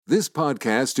This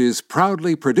podcast is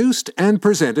proudly produced and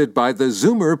presented by the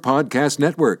Zoomer Podcast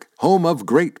Network, home of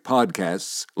great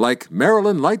podcasts like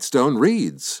Marilyn Lightstone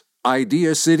Reads,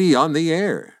 Idea City on the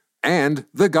Air, and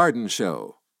The Garden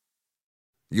Show.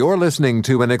 You're listening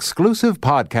to an exclusive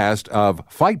podcast of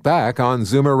Fight Back on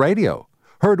Zoomer Radio,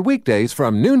 heard weekdays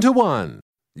from noon to 1.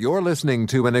 You're listening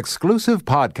to an exclusive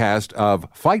podcast of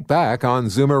Fight Back on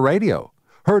Zoomer Radio,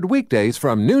 heard weekdays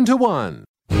from noon to 1.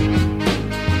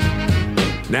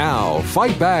 Now,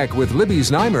 Fight Back with Libby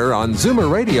Znaimer on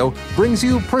Zoomer Radio brings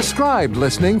you prescribed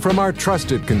listening from our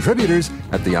trusted contributors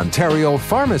at the Ontario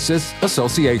Pharmacists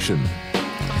Association.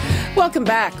 Welcome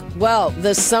back. Well,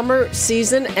 the summer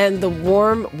season and the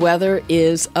warm weather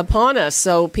is upon us.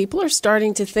 So people are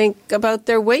starting to think about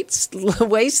their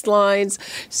waistlines,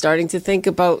 starting to think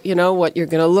about, what you're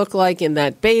going to look like in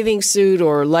that bathing suit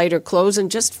or lighter clothes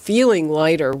and just feeling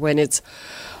lighter when it's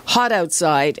hot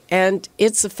outside. And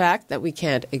it's a fact that we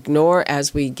can't ignore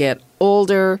as we get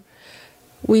older.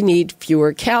 We need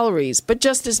fewer calories, but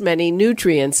just as many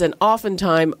nutrients, and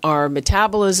oftentimes our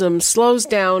metabolism slows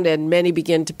down and many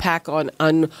begin to pack on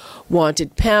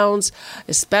unwanted pounds,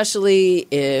 especially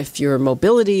if your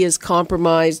mobility is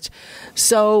compromised.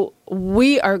 So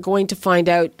we are going to find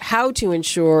out how to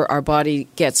ensure our body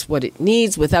gets what it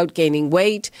needs without gaining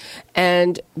weight,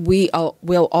 and we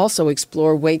will also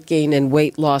explore weight gain and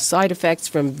weight loss side effects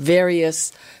from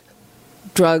various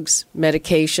drugs,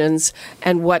 medications,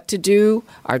 and what to do.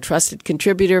 Our trusted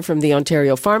contributor from the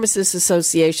Ontario Pharmacists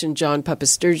Association, John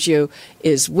Papastergiou,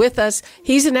 is with us.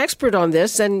 He's an expert on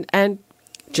this, and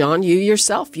John, you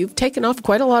yourself, you've taken off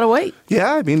quite a lot of weight.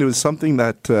 Yeah, I mean, it was something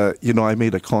that, I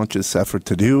made a conscious effort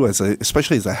to do,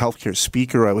 especially as a healthcare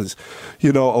speaker. I was,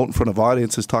 out in front of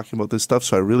audiences talking about this stuff,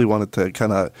 so I really wanted to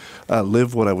kind of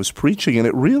live what I was preaching, and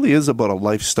it really is about a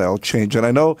lifestyle change. And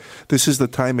I know this is the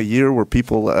time of year where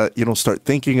people, start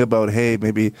thinking about, hey,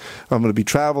 maybe I'm going to be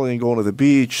traveling, going to the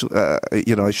beach,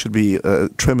 I should be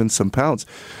trimming some pounds.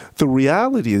 The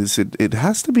reality is it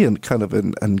has to be kind of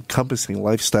an encompassing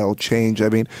lifestyle change. I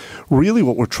mean, really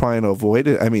what we're trying to avoid,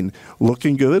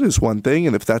 looking good is one thing,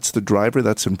 and if that's the driver,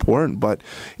 that's important. But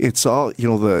it's all,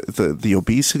 the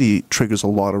obesity triggers a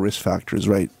lot of risk factors,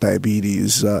 right?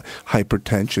 Diabetes,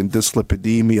 hypertension,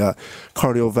 dyslipidemia,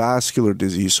 cardiovascular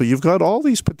disease. So you've got all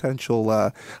these potential,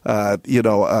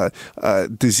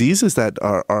 diseases that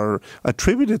are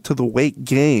attributed to the weight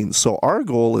gain. So our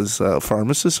goal as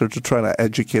pharmacists are to try to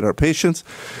educate our patients,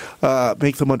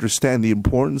 make them understand the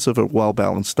importance of a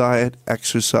well-balanced diet,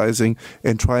 exercising,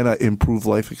 and trying to improve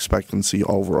life expectancy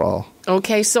overall.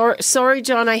 Okay, sorry,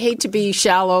 John, I hate to be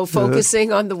shallow,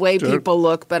 focusing on the way people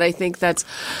look, but I think that's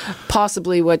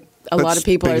possibly what a lot of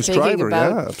people are thinking driver,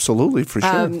 about. Yeah, absolutely, for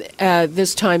sure.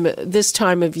 This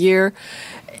time of year.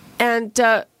 And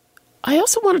I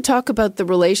also want to talk about the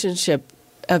relationship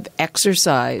of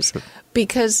exercise,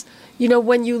 because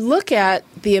when you look at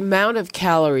the amount of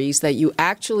calories that you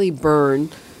actually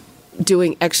burn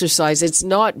doing exercise, it's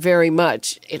not very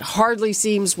much. It hardly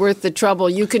seems worth the trouble.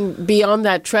 You can be on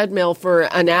that treadmill for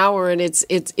an hour and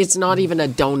it's not even a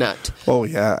donut. Oh,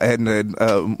 yeah. And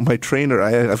my trainer,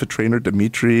 I have a trainer,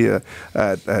 Dimitri, at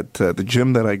the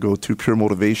gym that I go to, Pure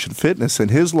Motivation Fitness, and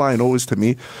his line always to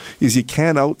me is you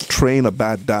can't out-train a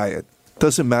bad diet.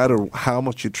 Doesn't matter how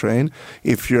much you train.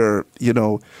 If you're,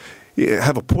 you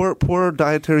have a poor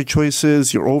dietary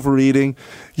choices, you're overeating,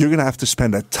 you're going to have to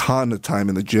spend a ton of time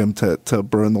in the gym to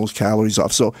burn those calories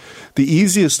off. So the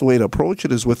easiest way to approach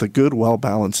it is with a good,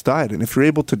 well-balanced diet. And if you're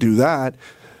able to do that,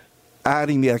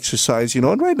 adding the exercise,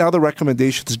 and right now the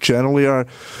recommendations generally are,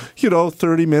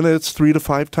 30 minutes, 3 to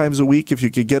 5 times a week if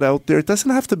you could get out there. It doesn't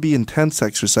have to be intense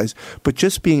exercise, but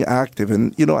just being active.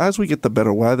 And, as we get the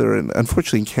better weather, and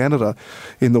unfortunately in Canada,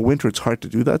 in the winter, it's hard to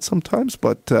do that sometimes,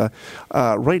 but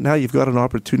right now you've got an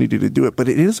opportunity to do it. But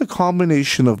it is a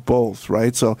combination of both,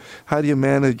 right? So how do you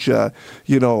manage, a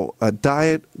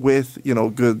diet with,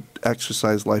 good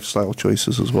exercise lifestyle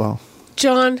choices as well?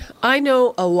 John, I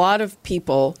know a lot of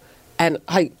people, and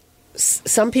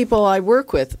some people I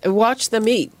work with, I watch them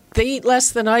eat. They eat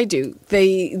less than I do.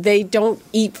 They don't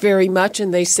eat very much,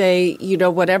 and they say,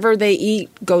 whatever they eat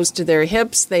goes to their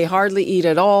hips. They hardly eat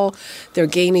at all. They're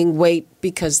gaining weight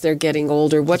because they're getting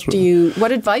older. What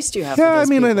advice do you have for those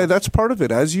people? And that's part of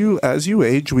it. As you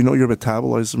age, we know your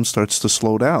metabolism starts to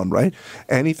slow down, right?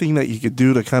 Anything that you could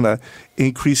do to kind of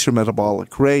increase your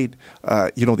metabolic rate,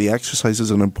 the exercise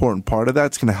is an important part of that.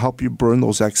 It's going to help you burn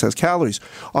those excess calories.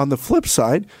 On the flip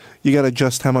side, you got to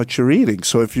adjust how much you're eating.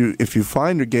 So if you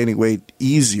find you're gaining weight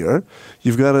easier,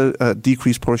 you've got to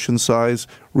decrease portion size,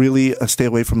 really stay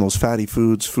away from those fatty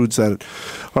foods that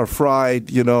are fried,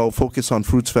 focus on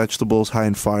fruits, vegetables, high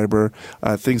in fiber,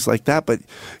 things like that. But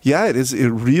yeah, it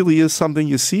really is something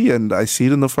you see, and I see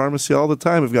it in the pharmacy all the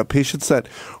time. We've got patients that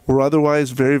were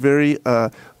otherwise very, very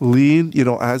lean,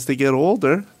 as they get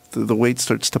older, the weight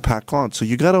starts to pack on. So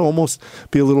you got to almost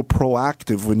be a little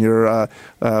proactive when you're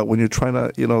trying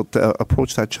to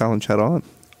approach that challenge head on.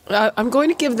 I'm going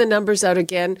to give the numbers out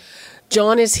again.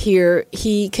 John is here.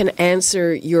 He can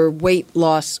answer your weight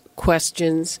loss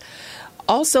questions.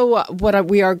 Also, what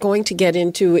we are going to get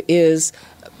into is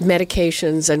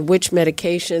medications and which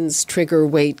medications trigger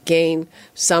weight gain.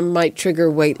 Some might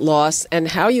trigger weight loss, and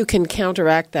how you can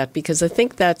counteract that, because I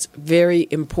think that's very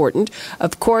important.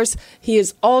 Of course, he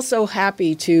is also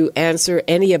happy to answer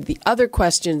any of the other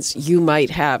questions you might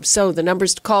have. So the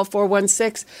numbers to call,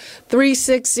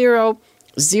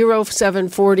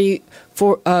 416-360-0740,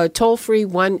 toll free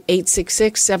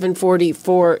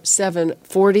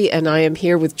 1-866-740-4740. And I am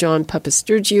here with John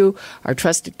Papastergiou, our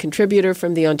trusted contributor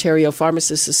from the Ontario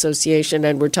Pharmacists Association,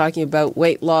 and we're talking about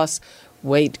weight loss,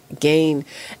 weight gain.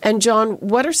 And John,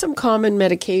 what are some common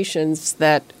medications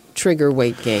that trigger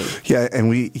weight gain? Yeah,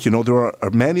 and there are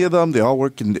many of them. They all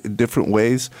work in different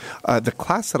ways. The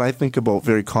class that I think about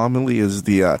very commonly is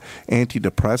the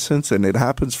antidepressants, and it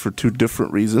happens for two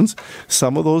different reasons.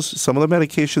 Some of the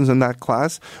medications in that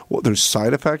class, there's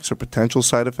side effects or potential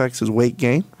side effects is weight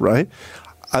gain, right?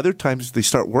 Other times they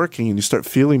start working and you start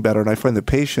feeling better. And I find the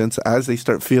patients, as they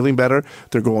start feeling better,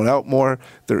 they're going out more,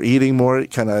 they're eating more,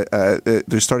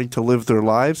 they're starting to live their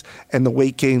lives, and the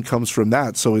weight gain comes from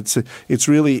that. So it's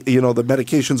really, the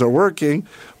medications are working,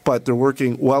 but they're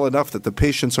working well enough that the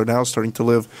patients are now starting to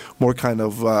live more kind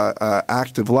of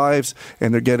active lives,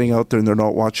 and they're getting out there and they're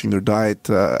not watching their diet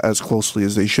as closely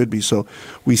as they should be. So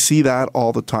we see that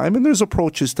all the time, and there's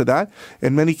approaches to that.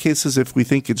 In many cases, if we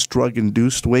think it's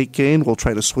drug-induced weight gain, we'll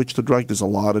try to switch the drug. There's a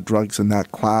lot of drugs in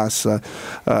that class, the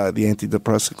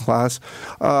antidepressant class.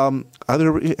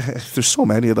 There's so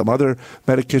many of them. Other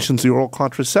medications, the oral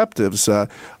contraceptives,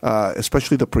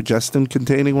 especially the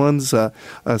progestin-containing ones,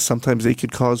 sometimes they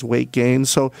could cause weight gain.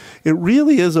 So it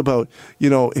really is about,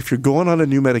 if you're going on a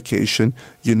new medication,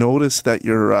 you notice that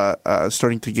you're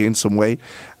starting to gain some weight,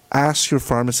 ask your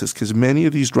pharmacist, because many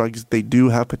of these drugs, they do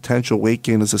have potential weight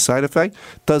gain as a side effect.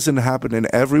 Doesn't happen in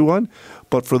everyone,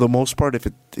 but for the most part, if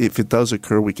it does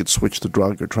occur, we could switch the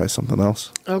drug or try something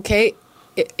else. Okay.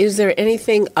 Is there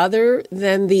anything other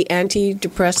than the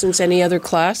antidepressants, any other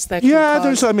class that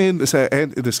there's,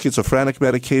 the schizophrenic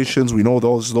medications. We know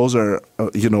those are,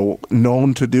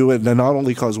 known to do it. They not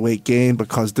only cause weight gain, but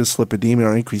cause dyslipidemia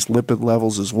or increased lipid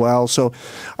levels as well. So,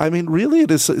 really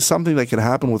it is something that can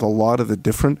happen with a lot of the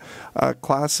different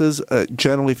classes.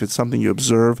 Generally, if it's something you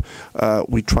observe,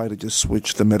 we try to just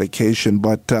switch the medication.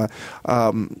 But,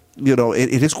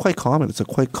 it is quite common. It's a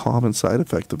quite common side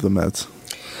effect of the meds.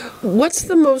 What's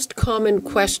the most common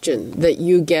question that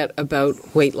you get about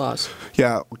weight loss?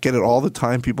 Yeah, get it all the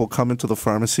time. People come into the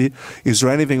pharmacy. Is there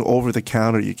anything over the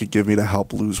counter you could give me to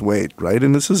help lose weight, right?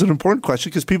 And this is an important question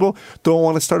because people don't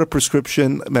want to start a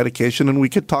prescription medication, and we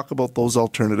could talk about those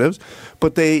alternatives.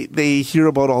 But they hear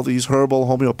about all these herbal,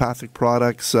 homeopathic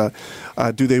products.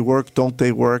 Do they work? Don't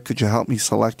they work? Could you help me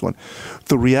select one?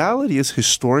 The reality is,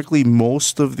 historically,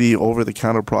 most of the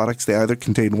over-the-counter products, they either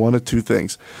contain one of two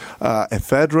things.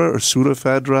 Ephedra or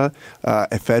pseudoephedra,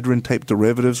 ephedrine-type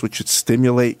derivatives, which would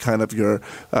stimulate kind of your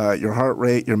heart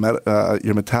rate, your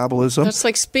metabolism. That's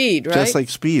like speed, right? Just like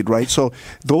speed, right? So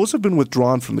those have been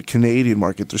withdrawn from the Canadian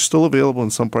market. They're still available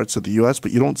in some parts of the U.S.,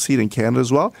 but you don't see it in Canada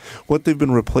as well. What they've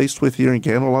been replaced with here in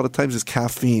Canada a lot of times is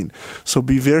caffeine. So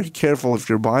be very careful if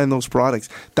you're buying those products.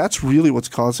 That's really what's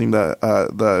causing the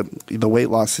weight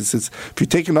loss. If you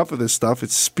take enough of this stuff,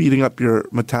 it's speeding up your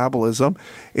metabolism.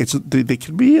 They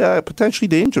can be potentially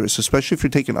dangerous, especially if you're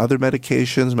taking other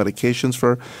medications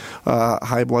for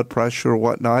high blood pressure or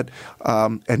whatnot,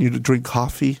 and you drink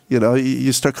coffee.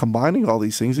 You start combining all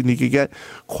these things, and you can get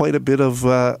quite a bit of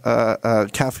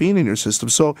caffeine in your system.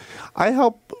 So I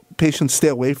help patients stay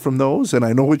away from those, and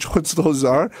I know which ones those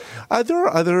are. There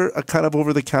are other kind of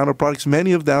over-the-counter products.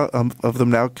 Many of them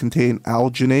now contain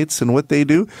alginates, and what they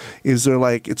do is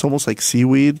it's almost like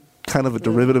seaweed, kind of a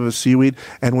derivative of seaweed,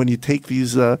 and when you take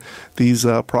these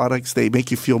products, they make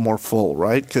you feel more full,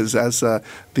 right? Because as the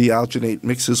alginate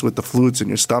mixes with the fluids in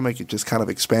your stomach, it just kind of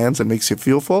expands and makes you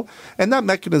feel full. And that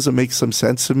mechanism makes some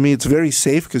sense to me. It's very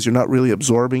safe because you're not really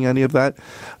absorbing any of that,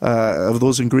 of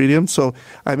those ingredients. So,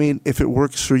 if it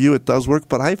works for you, it does work.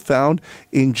 But I found,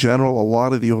 in general, a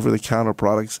lot of the over-the-counter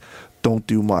products don't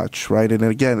do much, right? And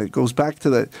again, it goes back to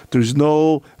that there's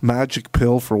no magic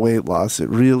pill for weight loss. It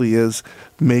really is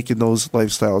making those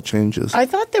lifestyle changes. I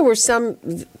thought there were some,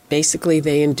 basically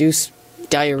they induce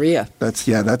diarrhea. That's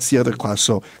the other class.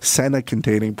 So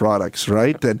senna-containing products,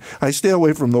 right? And I stay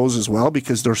away from those as well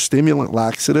because they're stimulant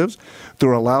laxatives.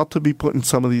 They're allowed to be put in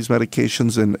some of these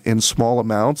medications in small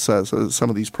amounts, some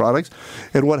of these products.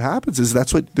 And what happens is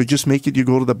that's what they're just making you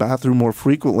go to the bathroom more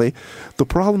frequently. The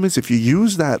problem is if you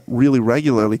use that really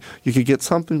regularly, you could get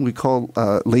something we call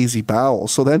lazy bowel.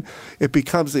 So then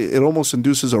it almost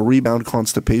induces a rebound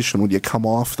constipation when you come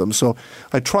off them. So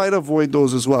I try to avoid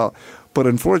those as well. But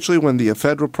unfortunately, when the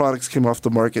ephedra products came off the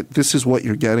market, this is what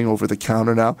you're getting over the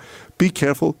counter now. Be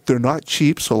careful. They're not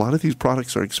cheap, so a lot of these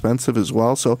products are expensive as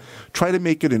well. So try to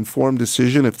make an informed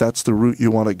decision if that's the route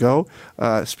you want to go.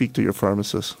 Speak to your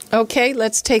pharmacist. Okay,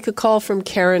 let's take a call from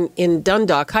Karen in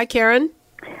Dundalk. Hi, Karen.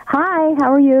 Hi,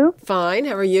 how are you? Fine.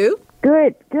 How are you?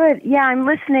 Good. Yeah, I'm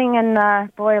listening,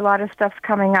 and boy, a lot of stuff's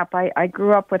coming up. I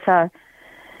grew up with a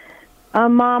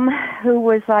mom who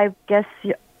was, I guess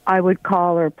I would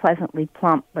call her pleasantly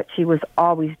plump, but she was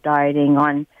always dieting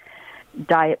on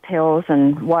diet pills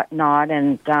and whatnot.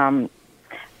 And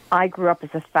I grew up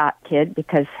as a fat kid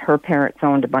because her parents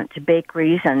owned a bunch of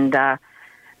bakeries, and I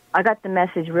got the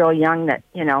message real young that,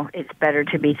 it's better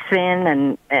to be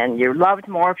thin and you're loved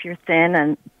more if you're thin.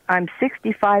 And I'm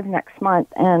 65 next month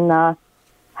and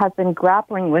have been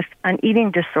grappling with an eating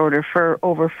disorder for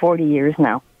over 40 years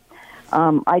now.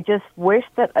 I just wish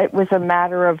that it was a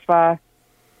matter of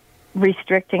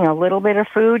restricting a little bit of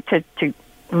food to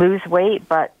lose weight,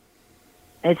 but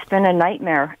it's been a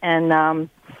nightmare. And,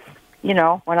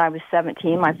 when I was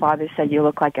 17, my father said, "You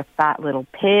look like a fat little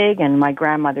pig." And my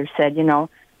grandmother said,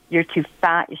 "You're too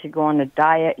fat. You should go on a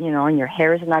diet, and your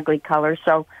hair is an ugly color."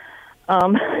 So,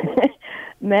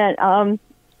 man, I'm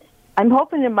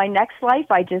hoping in my next life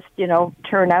I just,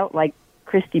 turn out like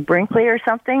Christy Brinkley or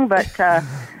something. But,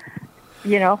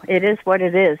 it is what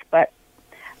it is. But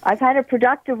I've had a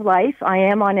productive life. I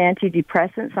am on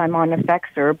antidepressants. I'm on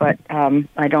Effexor, but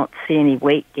I don't see any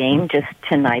weight gain, just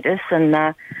tinnitus. And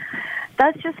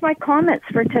that's just my comments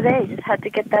for today. Just had to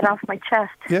get that off my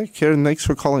chest. Yeah, Karen, thanks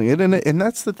for calling in. And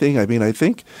that's the thing. I mean, I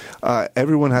think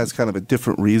everyone has kind of a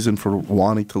different reason for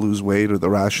wanting to lose weight or the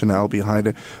rationale behind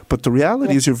it. But the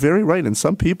reality is you're very right. In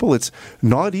some people, it's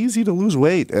not easy to lose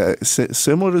weight.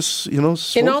 Similar to, smoking in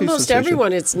almost cessation.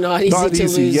 Everyone, it's not easy to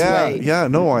lose weight. Yeah,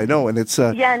 no, I know. And it's...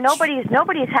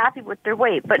 nobody's happy with their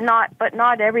weight, but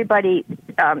not everybody,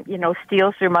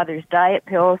 steals their mother's diet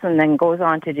pills and then goes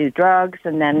on to do drugs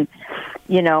and then...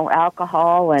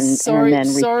 alcohol and then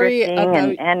restricting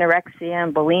and anorexia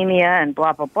and bulimia and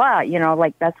blah, blah, blah.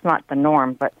 That's not the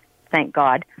norm, but thank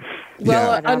God.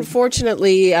 Well,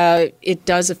 unfortunately, it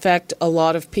does affect a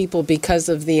lot of people because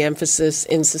of the emphasis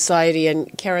in society.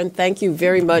 And Karen, thank you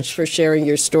very much for sharing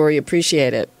your story.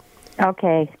 Appreciate it.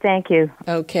 Okay, thank you.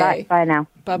 Okay. Bye now.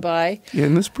 Bye-bye. Yeah,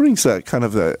 and this brings kind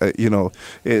of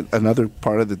another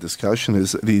part of the discussion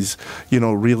is these,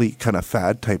 really kind of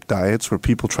fad-type diets where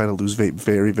people try to lose weight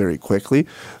very, very quickly.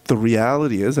 The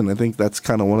reality is, and I think that's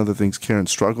kind of one of the things Karen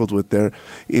struggled with there,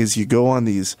 is you go on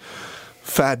these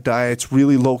fad diets,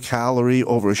 really low calorie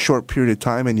over a short period of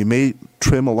time, and you may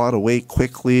trim a lot of weight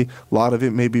quickly. A lot of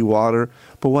it may be water.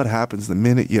 But what happens the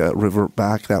minute you revert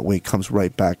back, that weight comes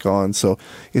right back on. So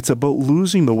it's about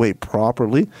losing the weight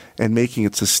properly and making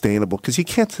it sustainable because you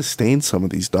can't sustain some of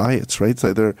these diets, right?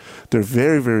 So they're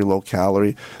very, very low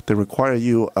calorie. They require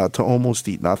you to almost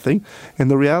eat nothing. And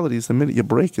the reality is the minute you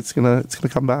break, it's gonna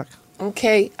come back.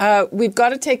 Okay, we've got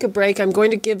to take a break. I'm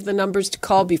going to give the numbers to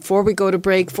call before we go to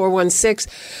break.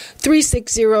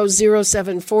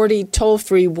 416-360-0740,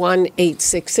 toll-free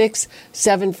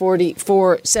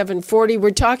 1-866-740-4740.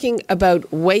 We're talking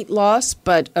about weight loss,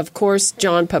 but of course,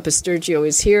 John Papastergiou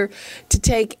is here to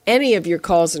take any of your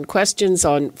calls and questions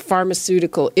on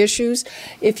pharmaceutical issues.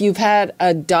 If you've had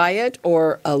a diet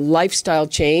or a lifestyle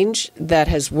change that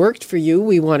has worked for you,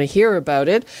 we want to hear about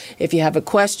it. If you have a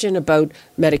question about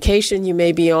medication you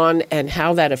may be on and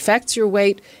how that affects your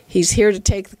weight, he's here to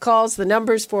take the calls. The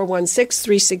numbers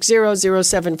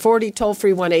 416-360-0740, toll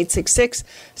free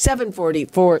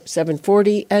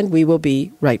 1-866-740-4740, and we will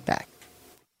be right back.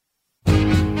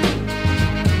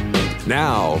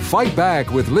 Now, Fight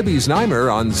Back with Libby Znaimer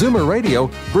on Zoomer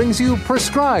Radio brings you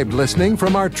prescribed listening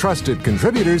from our trusted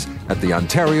contributors at the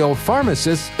Ontario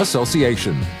Pharmacists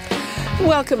Association.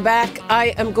 Welcome back.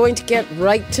 I am going to get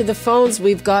right to the phones.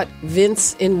 We've got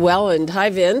Vince in Welland.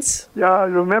 Hi, Vince. Yeah, I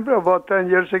remember about 10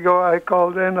 years ago I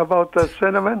called in about the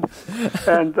cinnamon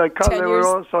and the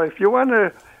color. So if you want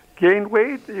to gain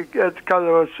weight, you get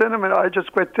color cinnamon. I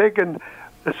just quit taking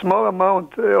a small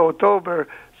amount October.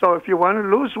 So if you want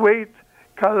to lose weight,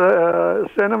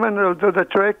 cinnamon will do the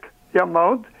trick, the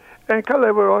amount, and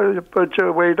caliver oil you put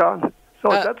your weight on. So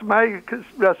that's my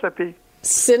recipe.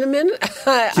 Cinnamon?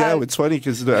 Yeah, it's funny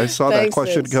because I saw that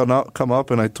question come up,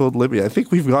 and I told Libby, I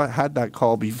think we've had that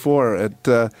call before.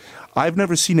 I've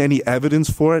never seen any evidence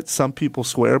for it. Some people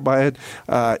swear by it.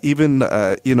 Even,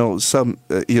 I've had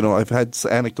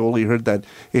anecdotally heard that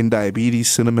in diabetes,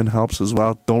 cinnamon helps as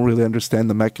well. Don't really understand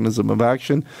the mechanism of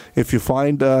action. If you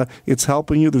find it's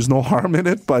helping you, there's no harm in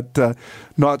it, but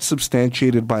not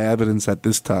substantiated by evidence at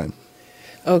this time.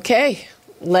 Okay.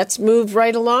 Let's move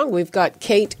right along. We've got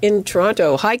Kate in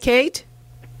Toronto. Hi, Kate.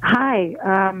 Hi.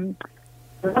 I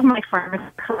love my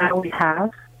pharmacist. I always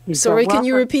have. Sorry, can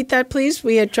you repeat that, please?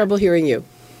 We had trouble hearing you.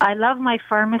 I love my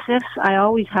pharmacist. I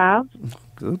always have.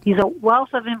 Good. He's a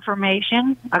wealth of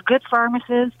information. A good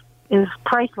pharmacist is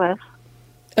priceless.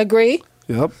 Agree?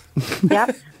 Yep.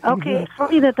 Yep. Okay, it's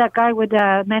funny that guy would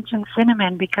mention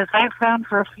cinnamon, because I've found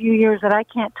for a few years that I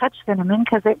can't touch cinnamon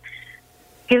because it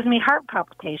gives me heart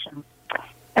palpitations.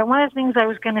 And one of the things I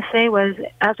was going to say was,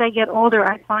 as I get older,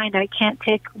 I find I can't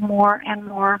take more and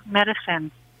more medicine.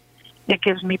 It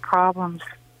gives me problems.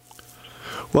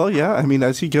 Well, yeah, I mean,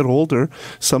 as you get older,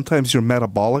 sometimes your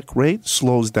metabolic rate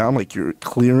slows down, like your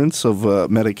clearance of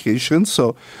medication,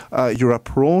 so you're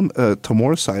prone to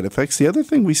more side effects. The other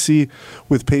thing we see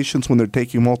with patients when they're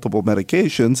taking multiple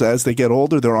medications, as they get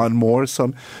older, they're on more,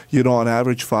 some, on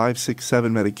average 5, 6,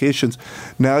 7 medications.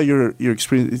 Now you're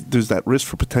experiencing, there's that risk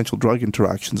for potential drug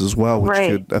interactions as well, which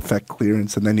could affect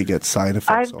clearance, and then you get side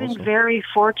effects I've been very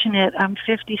fortunate. I'm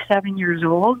 57 years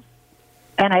old,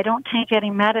 and I don't take any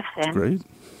medicine. That's great.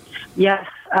 Yes,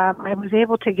 I was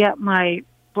able to get my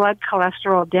blood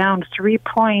cholesterol down 3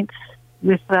 points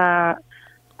with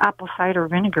apple cider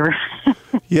vinegar.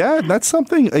 Yeah, that's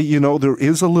something, there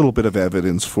is a little bit of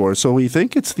evidence for. So we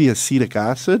think it's the acetic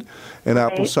acid and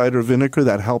apple cider vinegar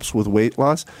that helps with weight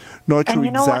loss. Not sure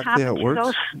exactly how it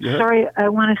works. Sorry, I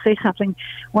want to say something.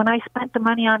 When I spent the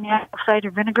money on the apple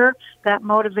cider vinegar, that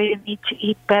motivated me to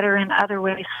eat better in other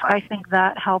ways. I think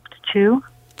that helped too.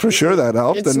 For sure, that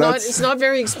helped. It's not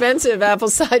very expensive, apple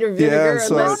cider vinegar.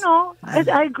 Yeah, No,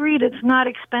 I agreed it's not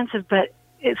expensive, but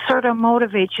it sort of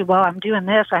motivates you. Well, I'm doing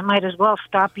this, I might as well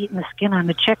stop eating the skin on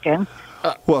the chicken.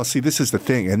 Well, see, this is the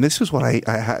thing, and this is what I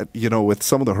had, with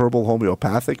some of the herbal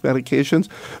homeopathic medications,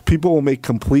 people will make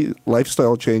complete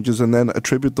lifestyle changes and then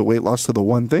attribute the weight loss to the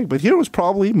one thing. But here was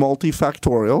probably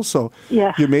multifactorial, so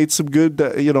you made some good,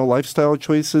 lifestyle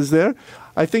choices there.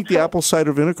 I think the apple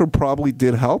cider vinegar probably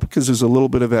did help because there's a little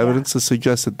bit of evidence to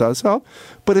suggest it does help.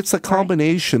 But it's a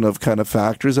combination of kind of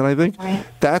factors, and I think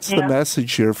that's the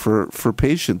message here for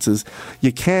patients is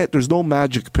there's no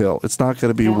magic pill. It's not going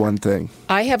to be one thing.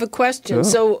 I have a question.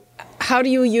 So how do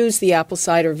you use the apple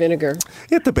cider vinegar?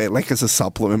 It depends, like as a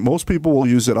supplement. Most people will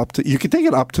use it you can take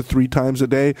it up to 3 times a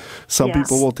day. Some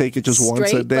people will take it just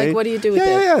once a day. Like, what do you do with it?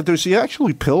 Yeah. There's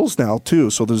actually pills now, too.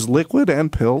 So there's liquid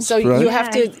and pills. So you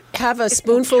have to have a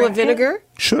spoonful of vinegar?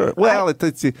 Sure. Well,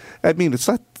 it's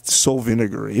not so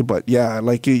vinegary, but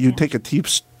like you take a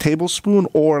tablespoon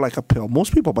or like a pill.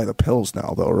 Most people buy the pills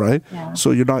now, though, right? Yeah.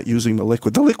 So you're not using the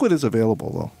liquid. The liquid is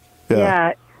available, though.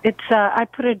 Yeah. It's I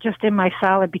put it just in my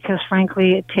salad because,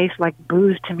 frankly, it tastes like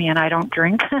booze to me, and I don't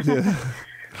drink.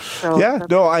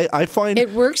 I find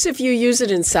it works if you use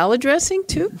it in salad dressing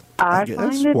too. I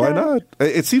guess why not?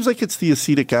 It seems like it's the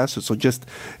acetic acid. So just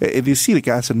the acetic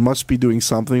acid must be doing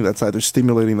something that's either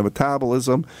stimulating the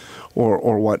metabolism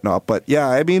or whatnot. But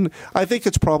I I think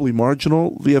it's probably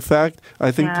marginal, the effect.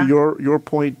 I think to your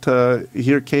point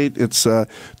here, Kate, it's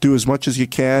do as much as you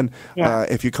can.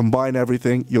 If you combine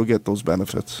everything, you'll get those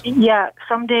benefits. Yeah,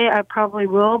 someday I probably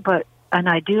will, and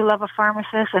I do love a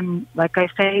pharmacist, and like I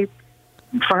say,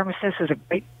 pharmacist is a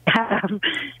great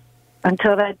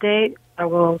until that day, I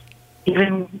will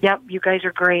you guys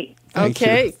are great.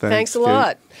 Okay, thanks a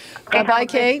lot. Bye-bye,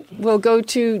 Kate. We'll go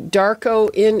to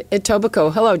Darko in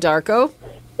Etobicoke. Hello, Darko.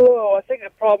 Hello. I think the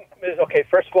problem is,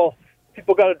 first of all,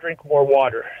 people got to drink more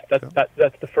water.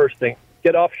 That's the first thing.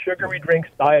 Get off sugary drinks,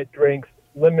 diet drinks,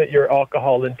 limit your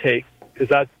alcohol intake, because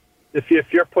that's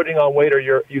if you're putting on weight or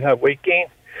you have weight gain,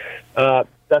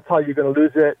 that's how you're going to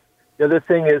lose it. The other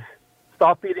thing is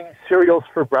stop eating cereals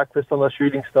for breakfast unless you're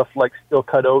eating stuff like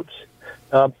steel-cut oats.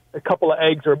 A couple of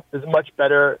eggs is much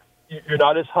better. You're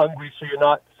not as hungry, so you're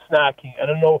not snacking. I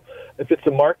don't know if it's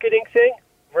a marketing thing.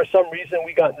 For some reason,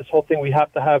 we got in this whole thing. We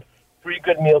have to have 3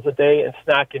 good meals a day and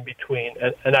snack in between.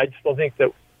 And I just don't think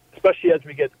that, especially as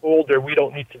we get older, we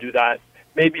don't need to do that.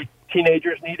 Maybe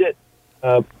teenagers need it,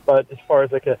 but as far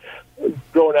as like a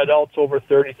grown adults over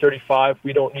 30, 35,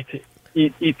 we don't need to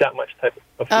eat that much type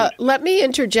of food. Let me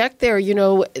interject there.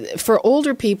 For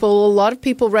older people, a lot of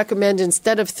people recommend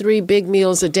instead of 3 big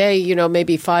meals a day,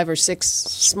 maybe 5 or 6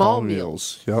 small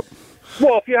meals. Yep.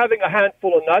 Well, if you're having a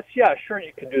handful of nuts, yeah, sure,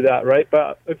 you can do that, right?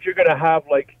 But if you're going to have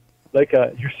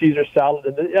your Caesar salad,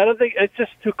 I don't think it's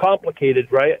just too complicated,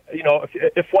 right?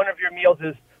 If one of your meals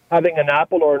is having an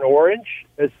apple or an orange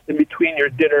is in between your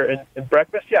dinner and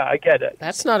breakfast, yeah, I get it.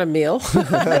 That's not a meal.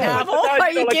 An apple?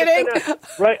 Are you kidding?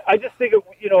 Right. I just think,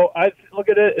 I look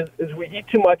at it as we eat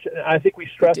too much, and I think we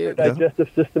stress our digestive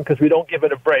system because we don't give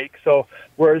it a break. So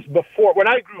whereas before, when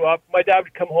I grew up, my dad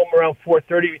would come home around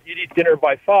 4:30, you'd eat dinner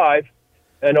by 5,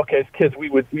 and as kids, we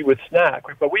would snack,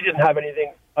 but we didn't have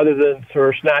anything other than sort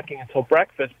of snacking until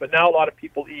breakfast. But now a lot of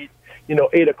people eat,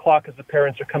 8 o'clock as the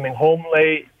parents are coming home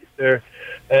late.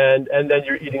 And then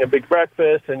you're eating a big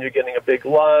breakfast and you're getting a big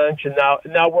lunch, and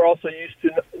now we're also used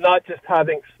to not just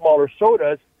having smaller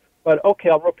sodas, but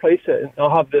I'll replace it and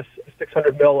I'll have this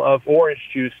 600 ml of orange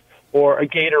juice or a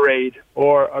Gatorade,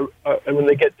 and when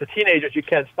they get to teenagers, you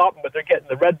can't stop them, but they're getting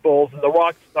the Red Bulls and the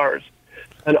Rock Stars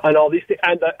and all these things,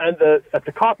 and at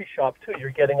the coffee shop too,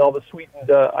 you're getting all the sweetened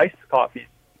iced coffees.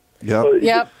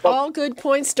 Yep. All good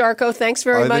points, Darko. Thanks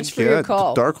very much for your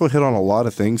call. Darko hit on a lot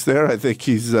of things there. I think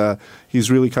he's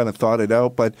really kind of thought it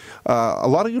out. But a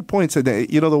lot of good points. And,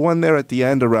 the one there at the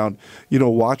end around,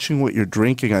 watching what you're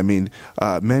drinking. I mean,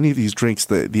 many of these drinks,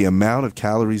 the amount of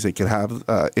calories they can have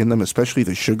in them, especially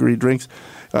the sugary drinks,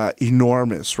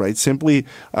 enormous, right? Simply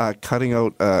cutting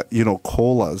out,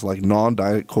 colas, like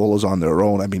non-diet colas on their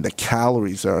own. I mean, the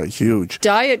calories are huge.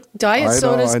 Diet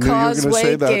sodas cause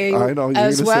weight gain I know, you're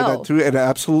as well. Say that too, and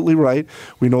absolutely right.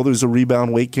 We know there's a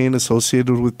rebound weight gain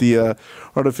associated with the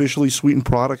artificially sweetened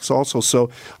products also. So,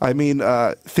 I mean,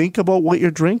 think about what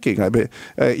you're drinking. I mean,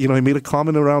 I made a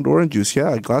comment around orange juice.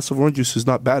 Yeah, a glass of orange juice is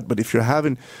not bad, but if you're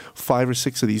having 5 or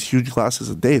 6 of these huge glasses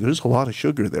a day, there's a lot of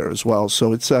sugar there as well.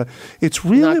 So it's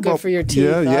really not about good for your teeth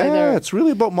either. Yeah, it's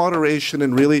really about moderation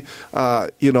and really,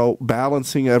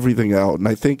 balancing everything out. And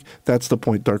I think that's the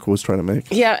point Darko was trying to make.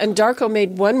 Yeah, and Darko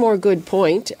made one more good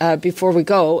point before we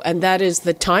go, and that is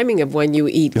the timing of when you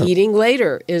eat. Yep. Eating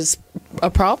later is a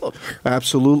problem.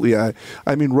 Absolutely. I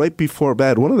mean, right before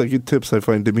bed, one of the good tips I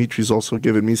find Dimitri's also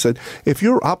given me said, if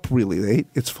you're up really late,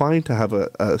 it's fine to have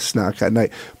a snack at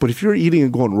night. But if you're eating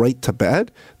and going right to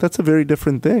bed, that's a very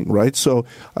different thing, right? So,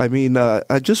 I mean,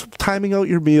 just timing out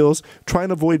your meals, trying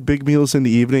to avoid big meals in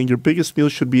the evening. Your biggest meal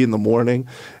should be in the morning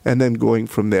and then going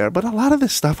from there. But a lot of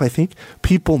this stuff, I think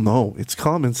people know. It's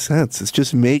common sense. It's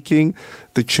just making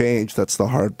the change that's the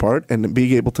hard part and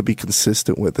being able to be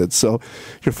consistent with it. So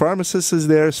your pharmacist is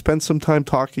there. Spend some time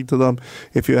talking to them.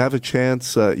 If you have a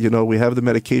chance, we have the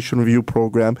medication review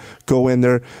program. Go in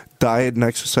there. Diet and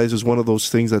exercise is one of those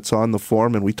things that's on the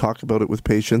form, and we talk about it with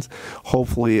patients,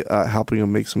 hopefully helping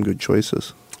them make some good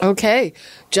choices. Okay.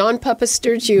 John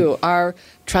Papasturgiu, our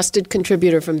trusted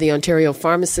contributor from the Ontario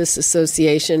Pharmacists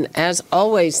Association. As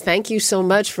always, thank you so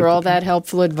much for all that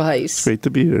helpful advice. It's great to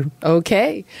be here.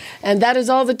 Okay. And that is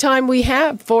all the time we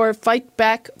have for Fight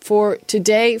Back for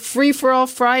today. Free for All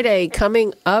Friday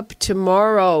coming up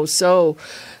tomorrow. So,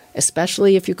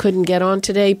 especially if you couldn't get on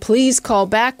today, please call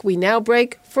back. We now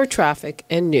break for traffic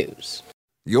and news.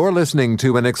 You're listening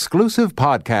to an exclusive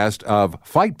podcast of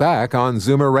Fight Back on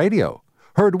Zoomer Radio.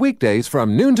 Heard weekdays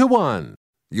from noon to 1.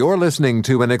 You're listening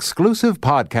to an exclusive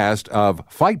podcast of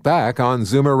Fight Back on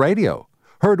Zoomer Radio.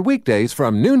 Heard weekdays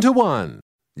from noon to 1.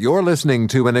 You're listening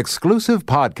to an exclusive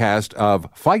podcast of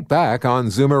Fight Back on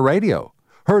Zoomer Radio.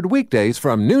 Heard weekdays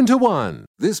from noon to 1.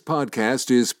 This podcast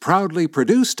is proudly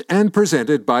produced and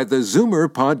presented by the Zoomer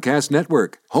Podcast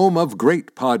Network, home of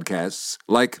great podcasts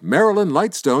like Marilyn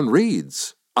Lightstone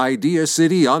Reads, Idea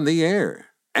City on the Air,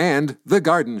 and The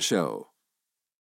Garden Show.